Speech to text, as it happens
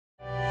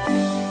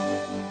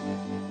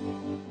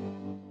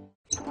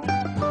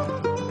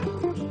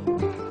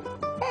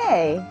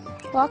Hi,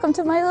 welcome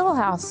to my little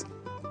house.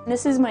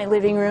 This is my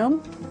living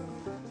room,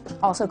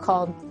 also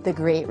called the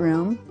Great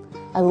Room.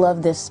 I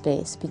love this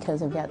space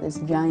because I've got this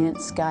giant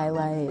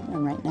skylight.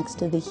 I'm right next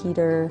to the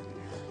heater.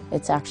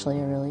 It's actually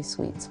a really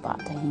sweet spot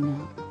to hang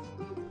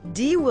out.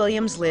 Dee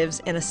Williams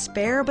lives in a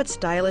spare but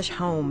stylish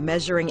home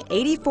measuring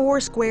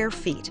 84 square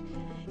feet.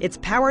 It's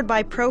powered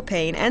by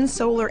propane and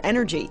solar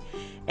energy,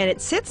 and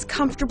it sits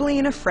comfortably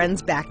in a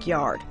friend's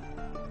backyard.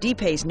 Dee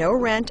pays no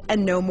rent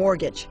and no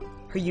mortgage.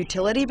 Her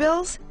utility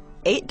bills,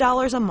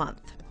 $8 a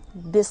month.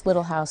 This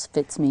little house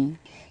fits me.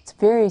 It's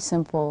very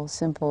simple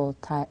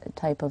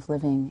type of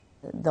living.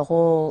 The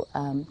whole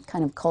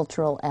kind of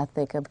cultural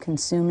ethic of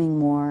consuming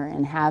more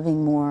and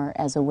having more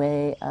as a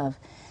way of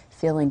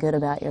feeling good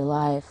about your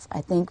life, I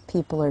think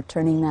people are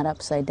turning that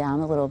upside down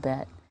a little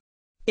bit.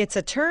 It's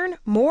a turn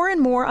more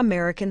and more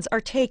Americans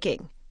are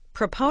taking.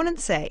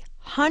 Proponents say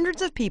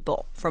hundreds of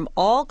people from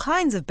all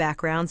kinds of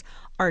backgrounds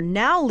are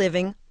now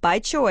living, by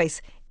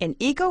choice, in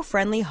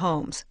eco-friendly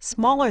homes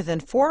smaller than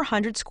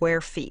 400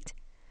 square feet.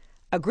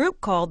 A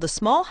group called the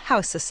Small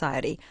House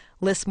Society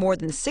lists more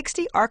than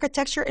 60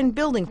 architecture and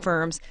building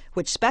firms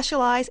which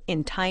specialize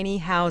in tiny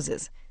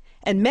houses.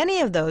 And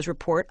many of those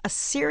report a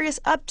serious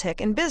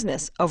uptick in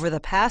business over the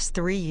past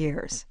 3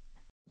 years.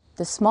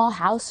 The small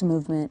house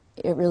movement,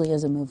 it really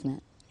is a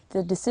movement.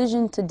 The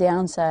decision to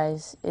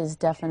downsize is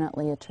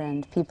definitely a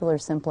trend. People are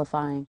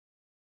simplifying.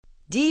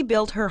 Dee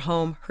built her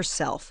home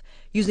herself,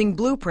 using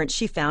blueprints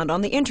she found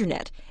on the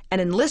internet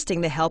and enlisting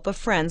the help of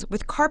friends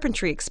with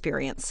carpentry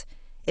experience.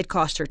 It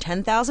cost her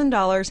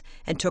 $10,000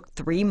 and took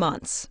 3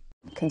 months.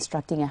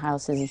 Constructing a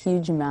house is a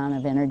huge amount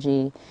of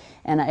energy,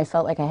 and I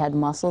felt like I had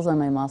muscles on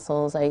my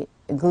muscles. I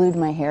glued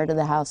my hair to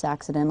the house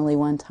accidentally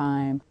one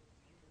time.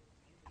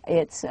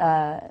 It's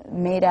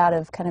made out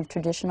of kind of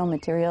traditional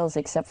materials,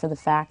 except for the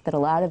fact that a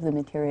lot of the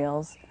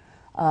materials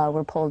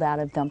were pulled out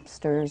of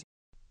dumpsters.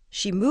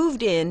 She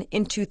moved in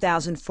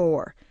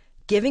 2004,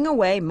 giving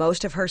away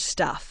most of her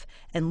stuff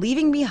and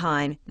leaving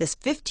behind this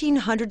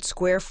 1,500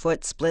 square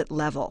foot split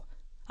level,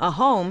 a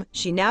home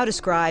she now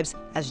describes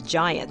as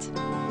giant.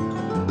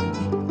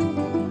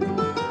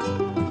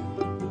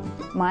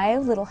 My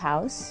little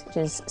house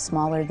is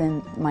smaller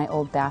than my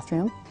old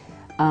bathroom.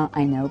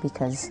 I know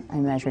because I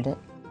measured it.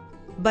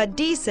 But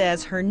Dee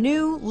says her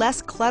new,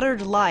 less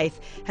cluttered life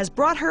has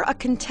brought her a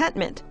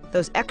contentment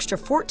those extra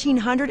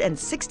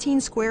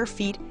 1,416 square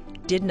feet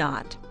did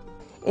not.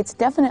 It's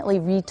definitely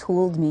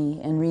retooled me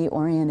and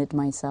reoriented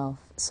myself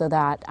so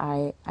that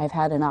I've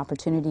had an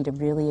opportunity to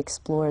really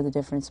explore the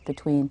difference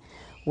between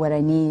what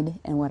I need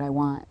and what I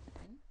want.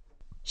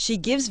 She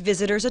gives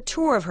visitors a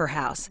tour of her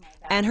house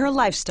and her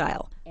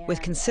lifestyle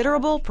with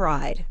considerable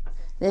pride.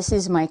 This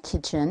is my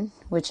kitchen,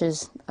 which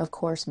is, of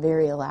course,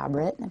 very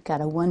elaborate. I've got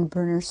a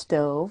one-burner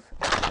stove.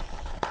 I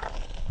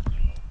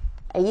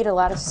eat a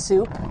lot of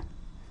soup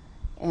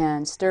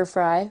and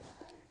stir-fry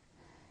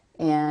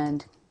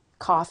and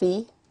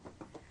coffee.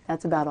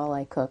 That's about all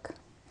I cook.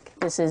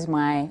 This is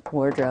my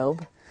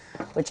wardrobe,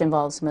 which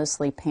involves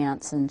mostly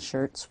pants and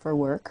shirts for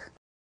work.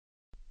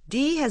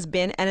 Dee has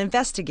been an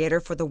investigator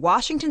for the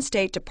Washington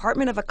State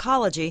Department of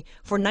Ecology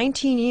for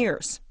 19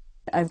 years.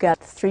 I've got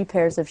 3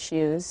 pairs of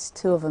shoes.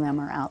 2 of them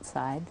are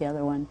outside, the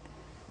other one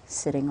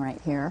sitting right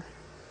here.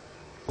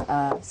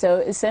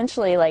 So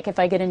essentially, like if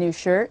I get a new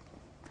shirt,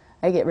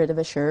 I get rid of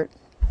a shirt.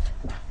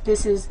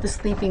 This is the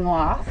sleeping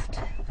loft.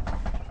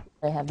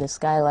 I have the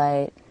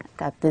skylight, I've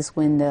got this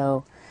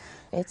window.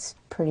 It's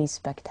pretty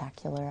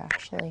spectacular,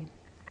 actually.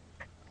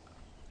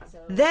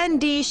 Then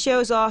Dee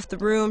shows off the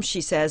room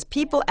she says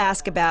people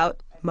ask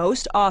about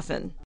most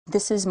often.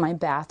 This is my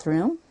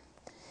bathroom,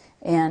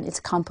 and it's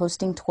a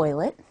composting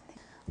toilet,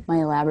 my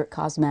elaborate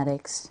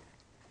cosmetics,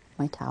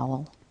 my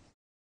towel.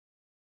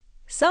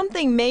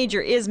 Something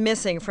major is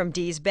missing from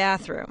Dee's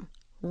bathroom: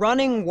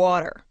 running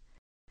water.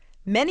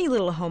 Many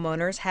little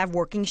homeowners have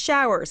working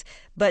showers,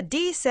 but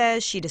Dee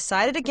says she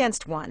decided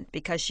against one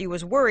because she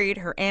was worried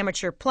her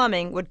amateur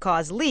plumbing would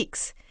cause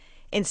leaks.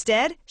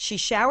 Instead, she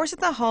showers at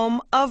the home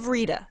of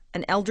Rita,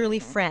 an elderly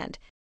friend,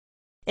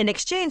 in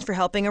exchange for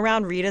helping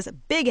around Rita's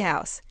big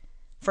house.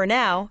 For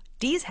now,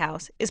 Dee's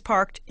house is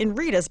parked in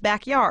Rita's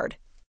backyard.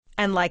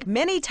 And like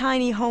many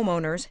tiny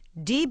homeowners,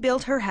 Dee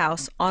built her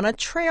house on a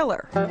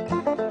trailer.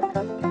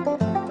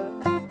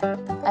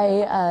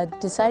 I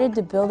decided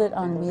to build it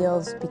on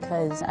wheels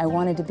because I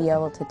wanted to be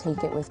able to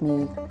take it with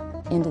me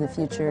into the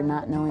future,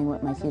 not knowing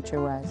what my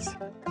future was.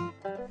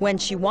 When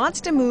she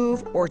wants to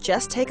move or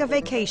just take a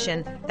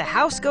vacation, the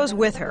house goes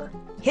with her,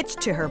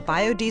 hitched to her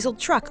biodiesel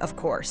truck, of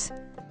course.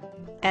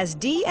 As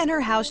Dee and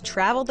her house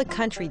traveled the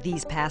country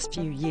these past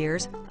few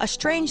years, a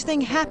strange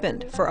thing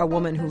happened for a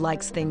woman who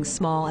likes things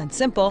small and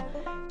simple.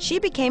 She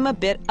became a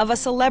bit of a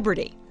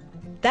celebrity.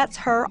 That's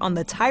her on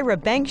the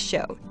Tyra Banks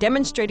show,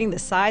 demonstrating the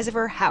size of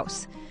her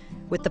house.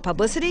 With the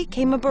publicity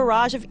came a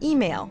barrage of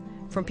email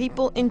from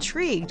people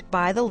intrigued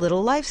by the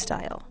little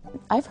lifestyle.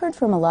 I've heard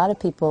from a lot of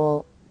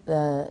people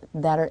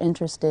that are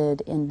interested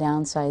in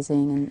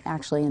downsizing and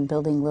actually in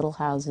building little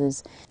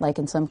houses. Like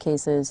in some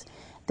cases,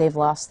 they've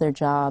lost their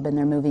job and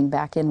they're moving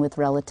back in with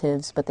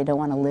relatives, but they don't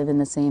want to live in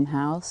the same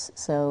house.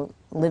 So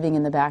living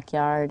in the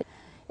backyard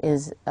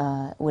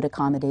would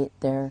accommodate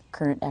their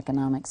current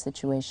economic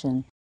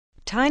situation.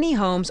 Tiny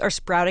homes are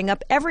sprouting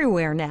up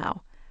everywhere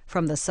now,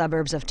 from the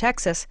suburbs of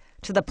Texas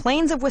to the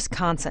plains of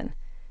Wisconsin.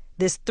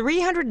 This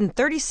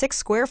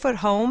 336-square-foot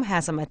home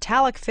has a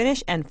metallic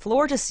finish and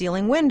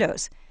floor-to-ceiling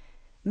windows.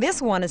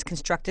 This one is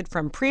constructed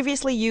from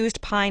previously used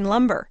pine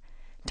lumber.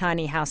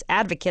 Tiny house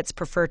advocates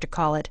prefer to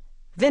call it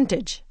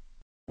vintage.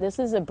 This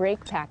is a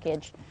break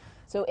package.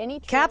 So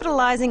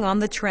Capitalizing on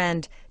the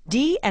trend,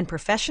 Dee and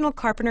professional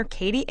carpenter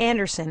Katie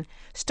Anderson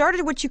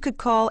started what you could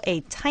call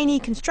a tiny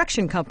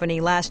construction company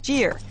last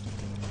year.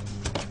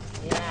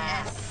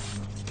 Yes.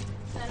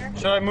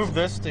 Should I move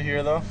this to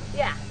here, though?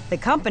 Yeah. The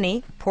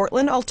company,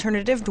 Portland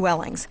Alternative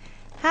Dwellings,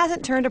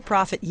 hasn't turned a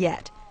profit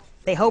yet.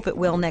 They hope it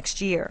will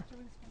next year.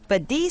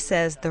 But Dee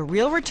says the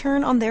real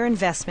return on their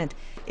investment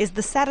is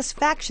the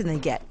satisfaction they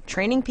get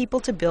training people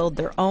to build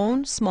their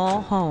own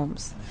small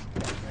homes.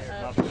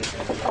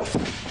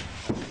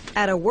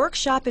 At a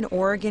workshop in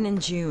Oregon in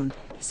June,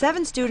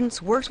 7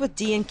 students worked with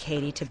Dee and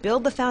Katie to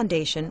build the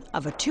foundation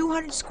of a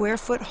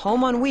 200-square-foot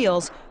home on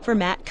wheels for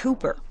Matt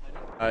Cooper.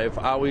 I've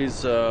always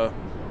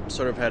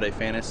sort of had a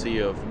fantasy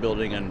of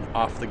building an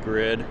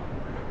off-the-grid,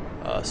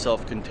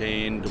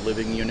 self-contained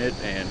living unit,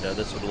 and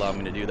this would allow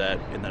me to do that,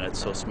 in that it's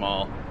so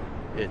small,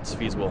 it's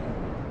feasible.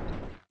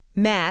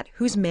 Matt,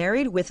 who's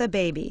married with a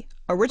baby,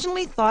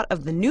 originally thought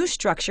of the new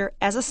structure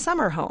as a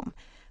summer home,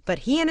 but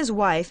he and his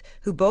wife,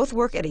 who both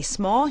work at a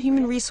small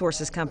human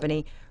resources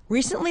company,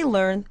 recently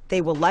learned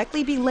they will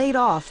likely be laid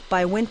off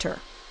by winter.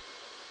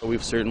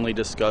 We've certainly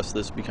discussed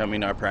this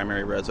becoming our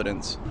primary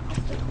residence.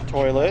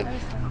 Toilet.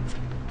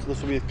 So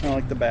this will be kind of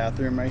like the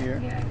bathroom right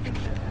here. Yeah, I think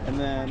so. And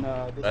then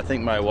I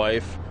think my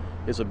wife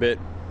is a bit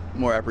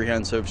more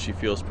apprehensive. She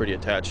feels pretty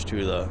attached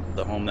to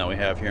the home that we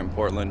have here in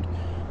Portland.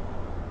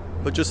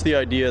 But just the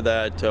idea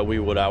that we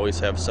would always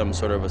have some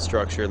sort of a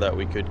structure that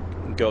we could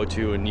go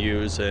to and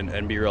use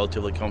and be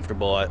relatively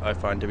comfortable, I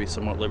find to be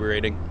somewhat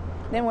liberating.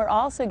 Then we're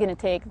also going to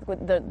take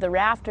the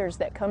rafters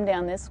that come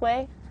down this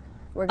way.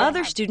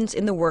 Other students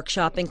in the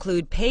workshop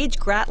include Paige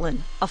Gratlin,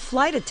 a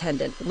flight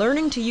attendant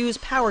learning to use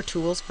power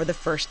tools for the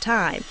first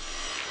time,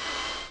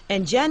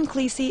 and Jen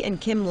Cleese and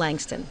Kim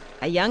Langston,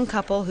 a young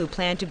couple who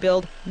plan to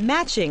build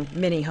matching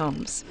mini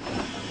homes.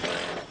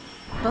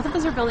 Both of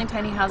us are building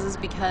tiny houses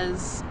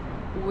because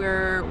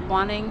we're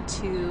wanting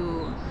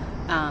to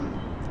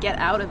get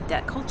out of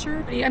debt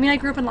culture. I mean, I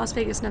grew up in Las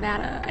Vegas,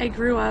 Nevada. I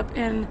grew up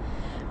in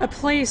a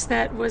place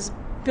that was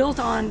built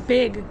on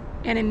big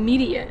and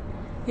immediate.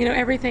 You know,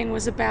 everything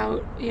was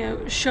about, you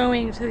know,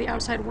 showing to the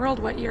outside world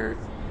what you're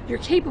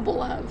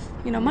capable of,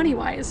 you know,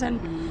 money-wise.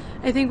 And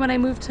I think when I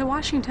moved to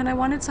Washington, I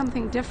wanted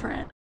something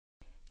different.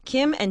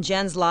 Kim and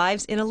Jen's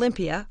lives in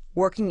Olympia,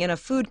 working in a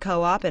food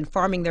co-op and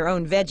farming their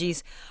own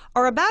veggies,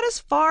 are about as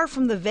far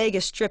from the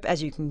Vegas Strip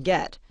as you can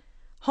get.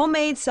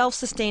 Homemade,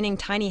 self-sustaining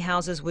tiny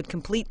houses would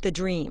complete the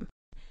dream.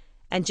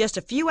 And just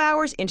a few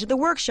hours into the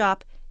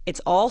workshop,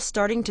 it's all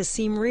starting to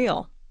seem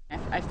real.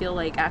 I feel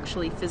like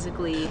actually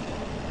physically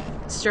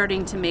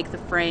starting to make the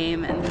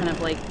frame and kind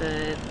of like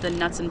the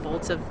nuts and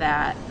bolts of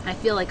that. I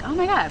feel like, oh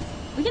my God,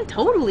 we can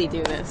totally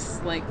do this.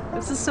 Like,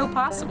 this is so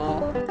possible.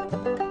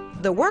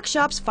 The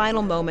workshop's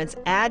final moments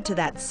add to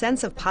that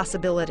sense of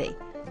possibility.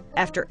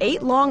 After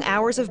 8 long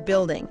hours of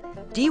building,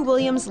 Dee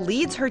Williams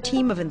leads her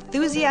team of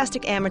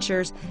enthusiastic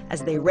amateurs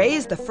as they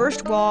raise the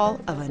first wall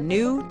of a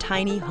new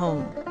tiny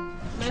home.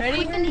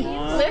 Ready?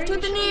 Lift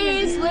with the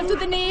knees, lift with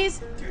the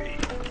knees.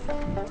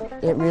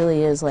 It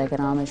really is like an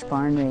Amish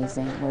barn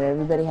raising where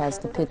everybody has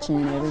to pitch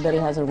in, everybody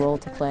has a role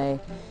to play.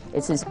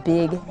 It's this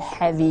big,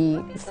 heavy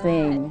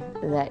thing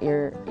that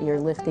you're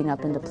lifting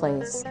up into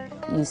place.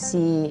 You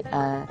see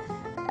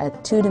a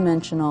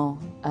two-dimensional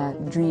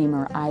dream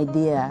or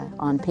idea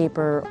on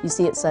paper. You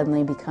see it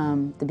suddenly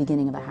become the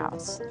beginning of a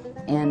house.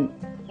 And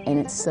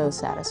it's so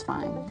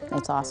satisfying.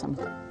 It's awesome.